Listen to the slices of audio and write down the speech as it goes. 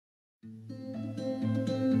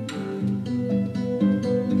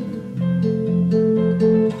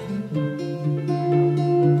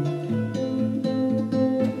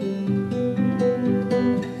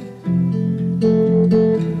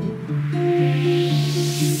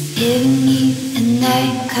Giving you a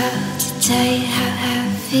night call to tell you how I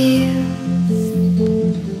feel.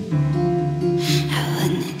 I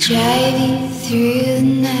wanna drive you through the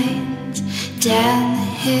night, down the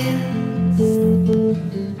hill.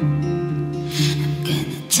 I'm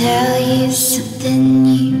gonna tell you something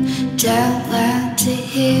you don't want to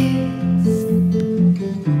hear.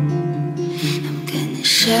 I'm gonna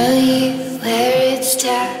show you where it's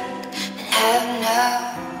dark, but have no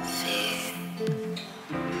fear.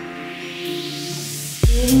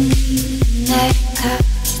 Giving you a night call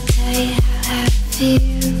to tell you how I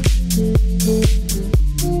feel.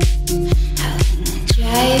 I wanna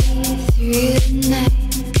drive you through the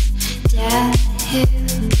night, down the hill.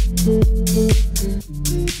 I'm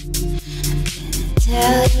gonna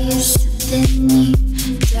tell you something you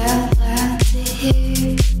don't want to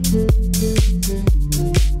hear. I'm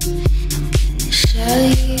gonna show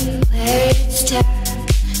you where it's dark,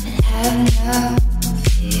 but have no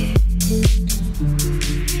fear.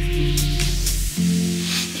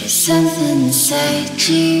 There's something inside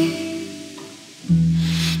you,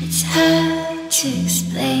 it's hard to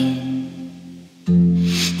explain.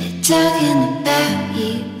 They're talking about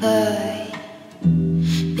you, boy,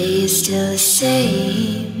 but you're still the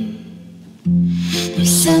same.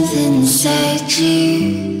 There's something inside you,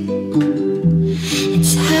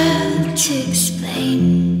 it's hard to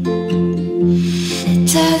explain. They're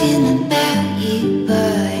talking about you,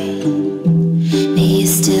 boy, but you're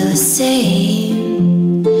still the same.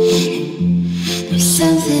 There's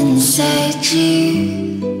something inside you,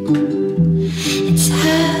 it's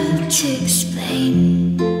hard to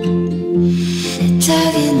explain. They're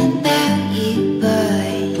talking about you,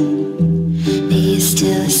 boy, but you're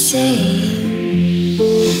still the same.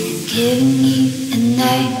 I'm giving you a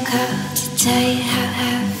night call to tell you how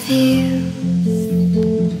I feel.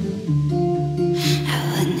 I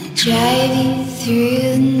wanna drive you through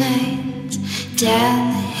the night, down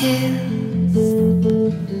the hill.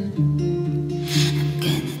 I'm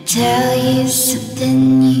gonna tell you something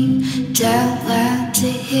you don't want to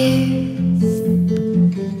hear.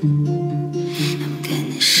 I'm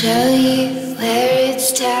gonna show you where it's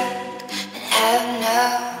dark, but have no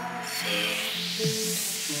fear.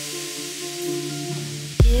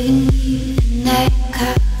 Giving you a night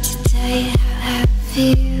call to tell you how I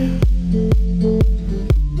feel.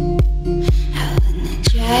 I wanna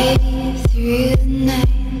drive you through the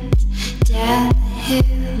night, down the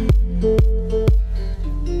hill.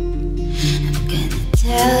 I'm gonna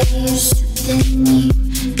tell you something you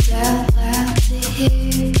don't want to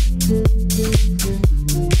hear. I'm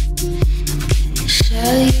gonna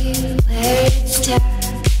show you where it's dark,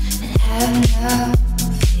 but have no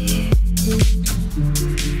fear.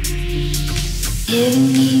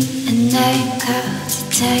 Giving you a night call to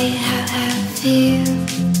tell you how I feel.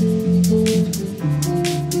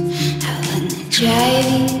 I wanna drive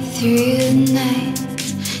you through the night,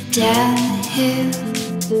 down the hill.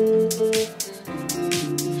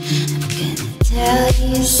 I'm gonna tell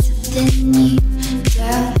you something you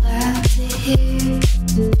don't want to hear.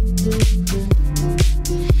 I'm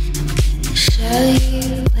gonna show you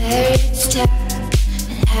where it's dark,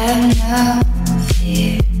 but have no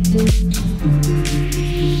fear.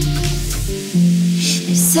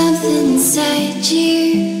 There's something inside you,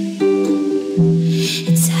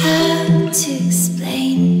 it's hard to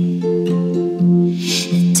explain.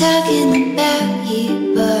 They're talking about you,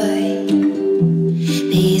 boy,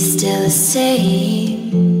 but you're still the same.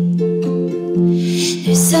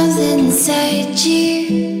 There's something inside you,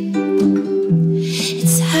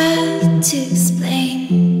 it's hard to explain.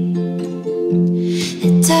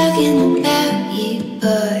 They're talking about you,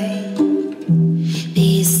 boy, but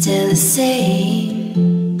you're still the same.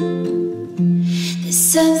 There's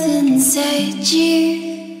something inside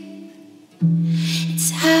you, it's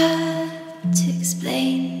hard to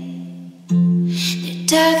explain. They're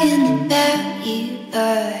talking about you,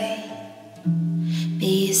 boy, but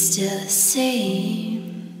you're still the same.